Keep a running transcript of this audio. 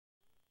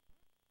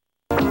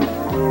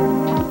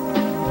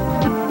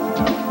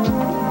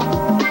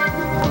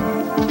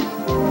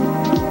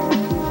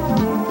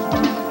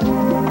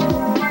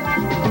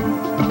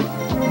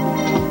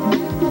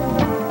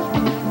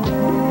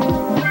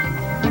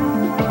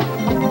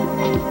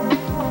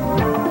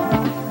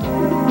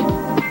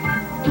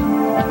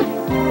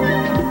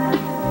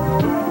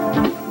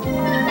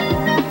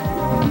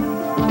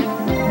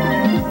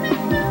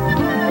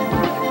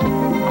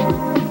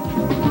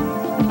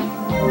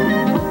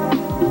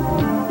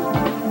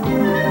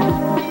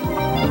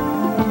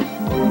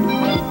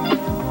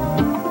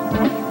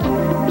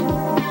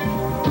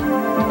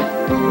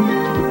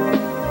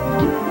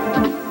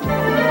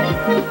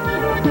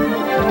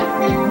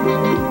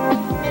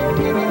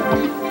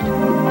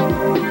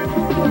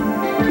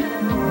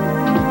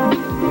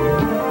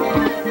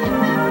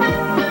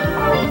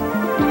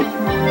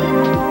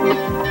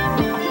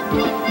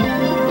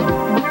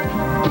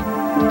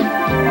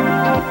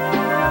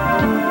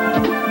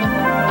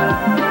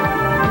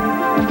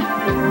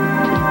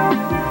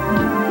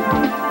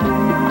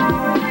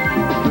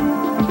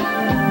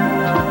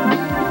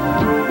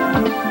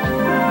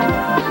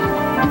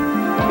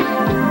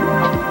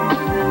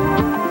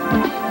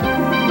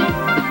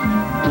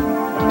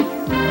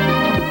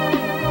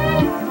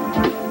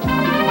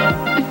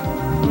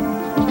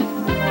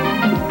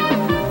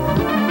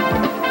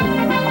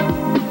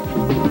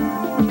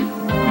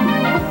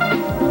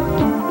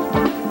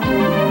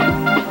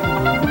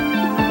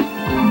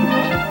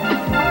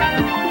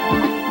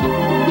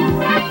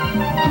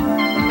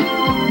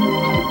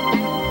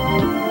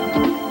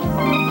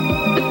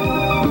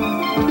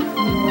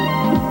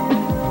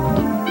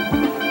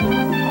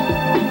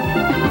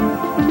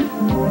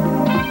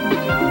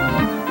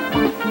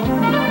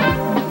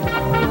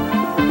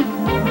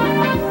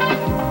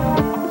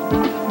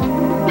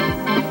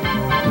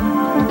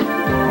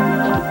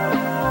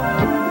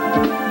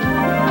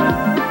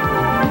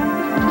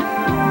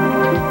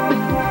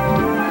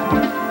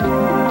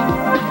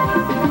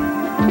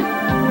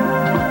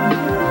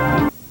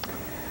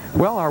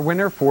Well, our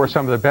winner for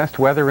some of the best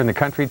weather in the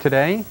country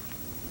today,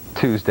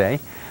 Tuesday,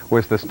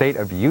 was the state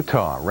of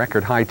Utah.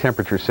 Record high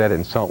temperature set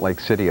in Salt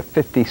Lake City of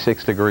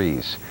 56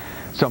 degrees.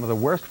 Some of the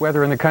worst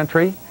weather in the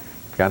country,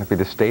 got to be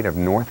the state of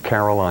North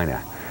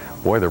Carolina.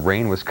 Boy, the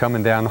rain was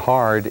coming down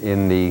hard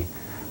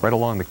right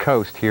along the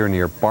coast here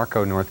near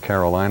Barco, North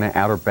Carolina.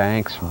 Outer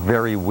Banks,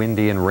 very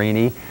windy and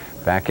rainy.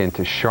 Back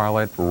into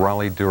Charlotte,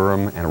 Raleigh,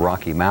 Durham, and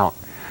Rocky Mount.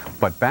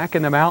 But back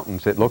in the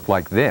mountains, it looked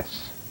like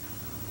this.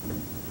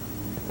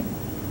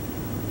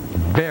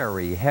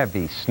 Very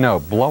heavy snow.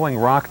 Blowing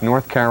Rock,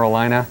 North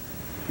Carolina.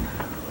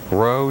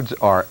 Roads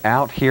are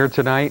out here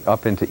tonight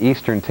up into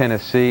eastern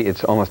Tennessee.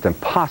 It's almost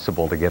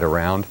impossible to get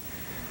around.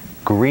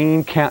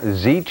 Greene County,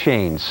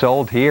 Z-Chain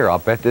sold here. I'll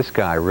bet this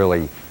guy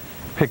really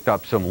picked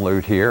up some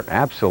loot here.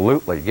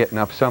 Absolutely. Getting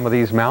up some of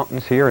these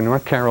mountains here in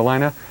North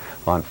Carolina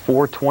on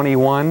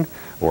 421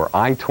 or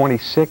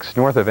I-26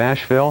 north of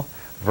Asheville.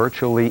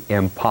 Virtually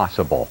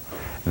impossible.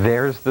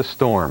 There's the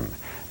storm.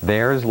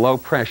 There's low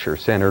pressure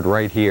centered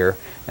right here,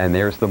 and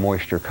there's the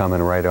moisture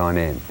coming right on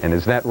in. And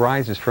as that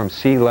rises from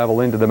sea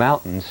level into the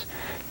mountains,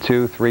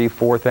 2,000, 3,000,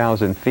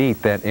 4,000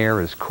 feet, that air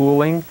is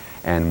cooling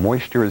and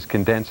moisture is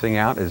condensing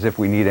out as if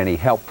we need any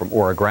help from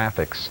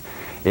orographics.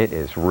 It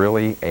is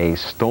really a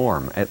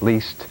storm, at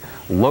least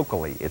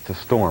locally. It's a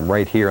storm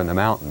right here in the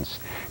mountains.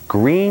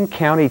 Greene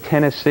County,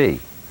 Tennessee,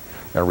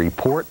 a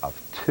report of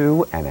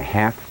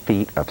 2.5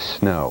 feet of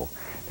snow.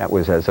 That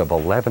was as of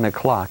 11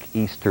 o'clock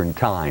Eastern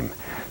Time.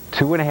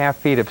 2.5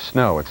 feet of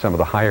snow at some of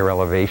the higher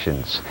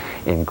elevations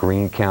in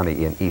Greene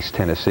County in East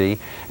Tennessee.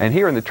 And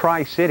here in the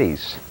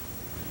Tri-Cities,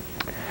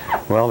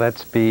 well,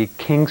 that's be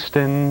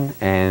Kingston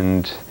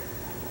and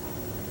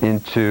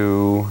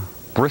into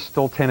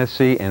Bristol,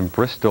 Tennessee, and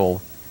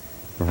Bristol,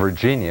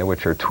 Virginia,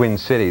 which are twin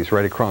cities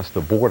right across the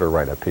border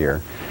right up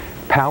here.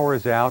 Power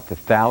is out to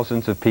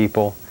thousands of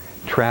people.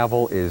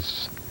 Travel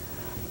is...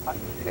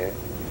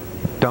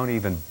 don't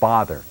even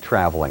bother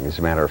traveling, as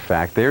a matter of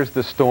fact. There's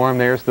the storm,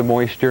 there's the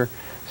moisture.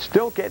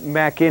 Still getting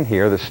back in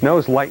here. The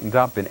snow's lightened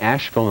up in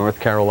Asheville, North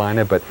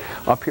Carolina, but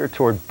up here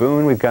toward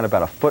Boone, we've got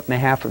about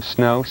 1.5 feet of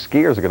snow.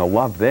 Skiers are going to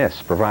love this,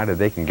 provided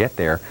they can get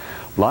there.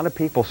 A lot of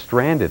people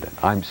stranded,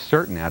 I'm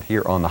certain, out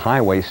here on the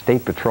highway.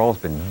 State Patrol's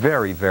been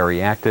very,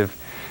 very active.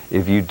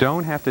 If you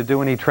don't have to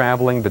do any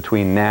traveling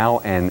between now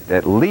and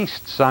at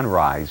least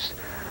sunrise,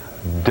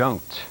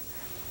 don't,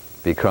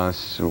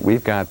 because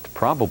we've got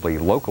probably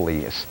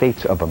locally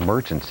states of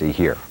emergency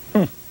here.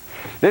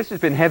 This has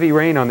been heavy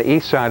rain on the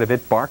east side of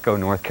it, Barco,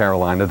 North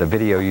Carolina. The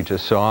video you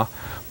just saw,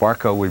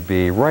 Barco would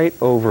be right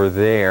over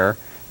there.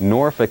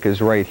 Norfolk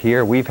is right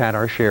here. We've had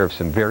our share of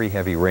some very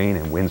heavy rain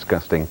and winds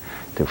gusting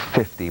to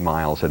 50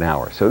 miles an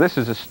hour. So this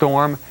is a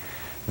storm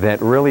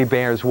that really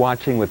bears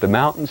watching with the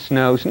mountain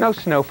snows. No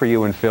snow for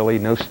you in Philly,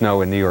 no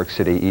snow in New York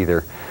City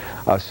either.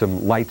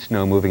 Some light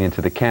snow moving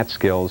into the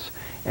Catskills,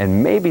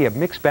 and maybe a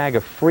mixed bag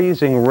of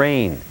freezing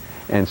rain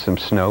and some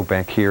snow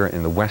back here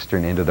in the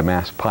western end of the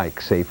Mass Pike,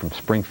 say from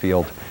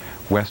Springfield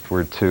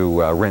westward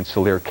to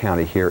Rensselaer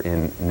County here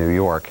in New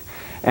York.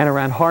 And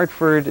around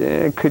Hartford,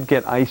 it could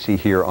get icy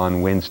here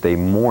on Wednesday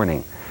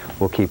morning.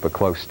 We'll keep a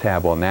close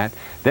tab on that.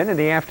 Then in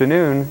the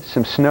afternoon,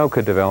 some snow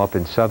could develop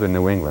in southern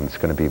New England. It's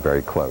going to be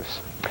very close.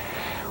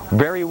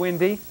 Very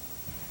windy.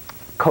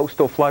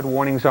 Coastal flood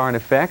warnings are in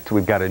effect.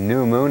 We've got a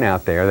new moon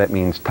out there. That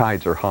means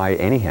tides are high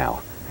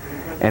anyhow.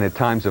 And at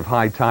times of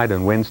high tide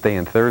on Wednesday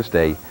and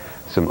Thursday,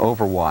 some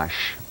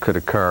overwash could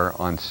occur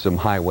on some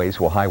highways.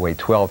 Well, Highway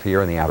 12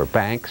 here in the Outer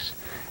Banks,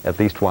 at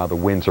least while the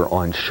winds are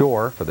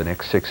onshore for the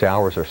next 6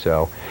 hours or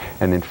so.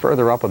 And then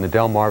further up on the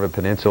Delmarva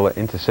Peninsula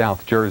into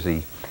South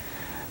Jersey,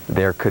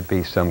 there could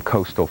be some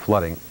coastal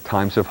flooding.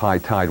 Times of high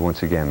tide,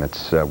 once again,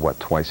 that's what,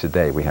 twice a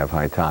day we have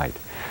high tide.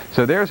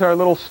 So there's our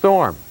little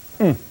storm.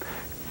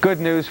 Good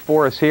news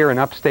for us here in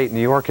upstate New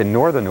York and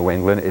northern New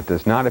England. It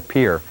does not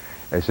appear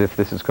as if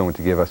this is going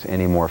to give us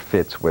any more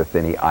fits with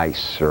any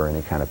ice or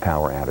any kind of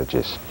power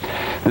outages.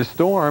 The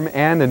storm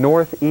and the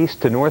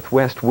northeast to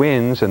northwest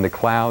winds and the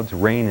clouds,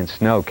 rain, and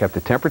snow kept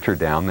the temperature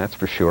down, that's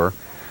for sure.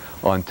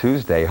 On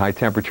Tuesday, high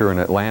temperature in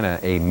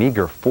Atlanta, a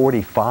meager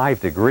 45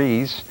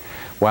 degrees,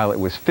 while it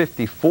was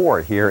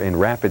 54 here in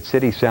Rapid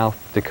City, South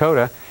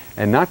Dakota.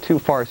 And not too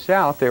far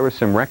south, there were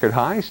some record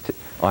highs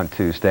on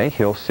Tuesday.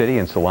 Hill City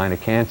and Salina,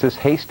 Kansas,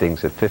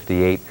 Hastings at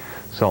 58,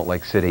 Salt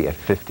Lake City at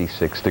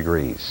 56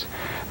 degrees.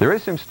 There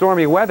is some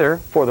stormy weather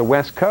for the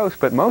west coast,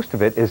 but most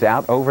of it is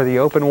out over the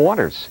open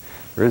waters.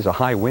 There is a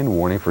high wind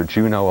warning for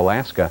Juneau,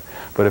 Alaska,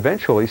 but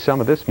eventually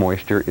some of this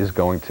moisture is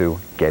going to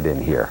get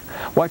in here.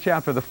 Watch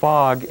out for the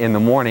fog in the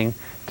morning.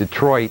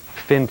 Detroit,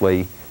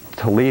 Findlay,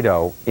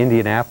 Toledo,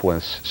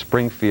 Indianapolis,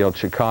 Springfield,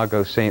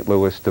 Chicago, St.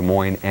 Louis, Des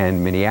Moines,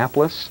 and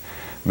Minneapolis.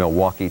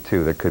 Milwaukee,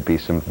 too. There could be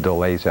some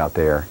delays out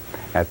there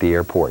at the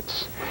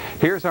airports.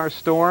 Here's our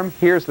storm.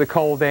 Here's the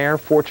cold air.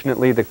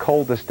 Fortunately, the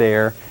coldest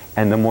air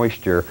and the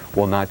moisture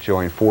will not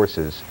join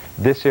forces.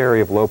 This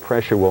area of low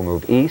pressure will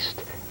move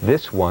east.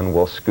 This one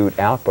will scoot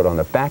out, but on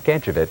the back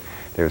edge of it,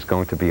 there's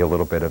going to be a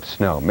little bit of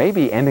snow.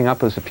 Maybe ending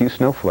up as a few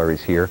snow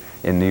flurries here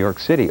in New York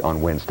City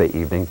on Wednesday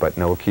evening, but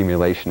no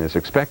accumulation is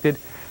expected.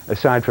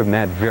 Aside from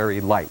that,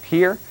 very light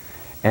here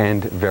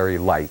and very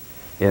light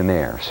in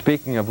there.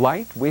 Speaking of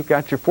light, we've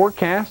got your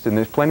forecast, and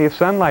there's plenty of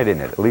sunlight in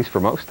it, at least for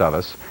most of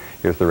us.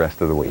 Here's the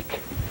rest of the week.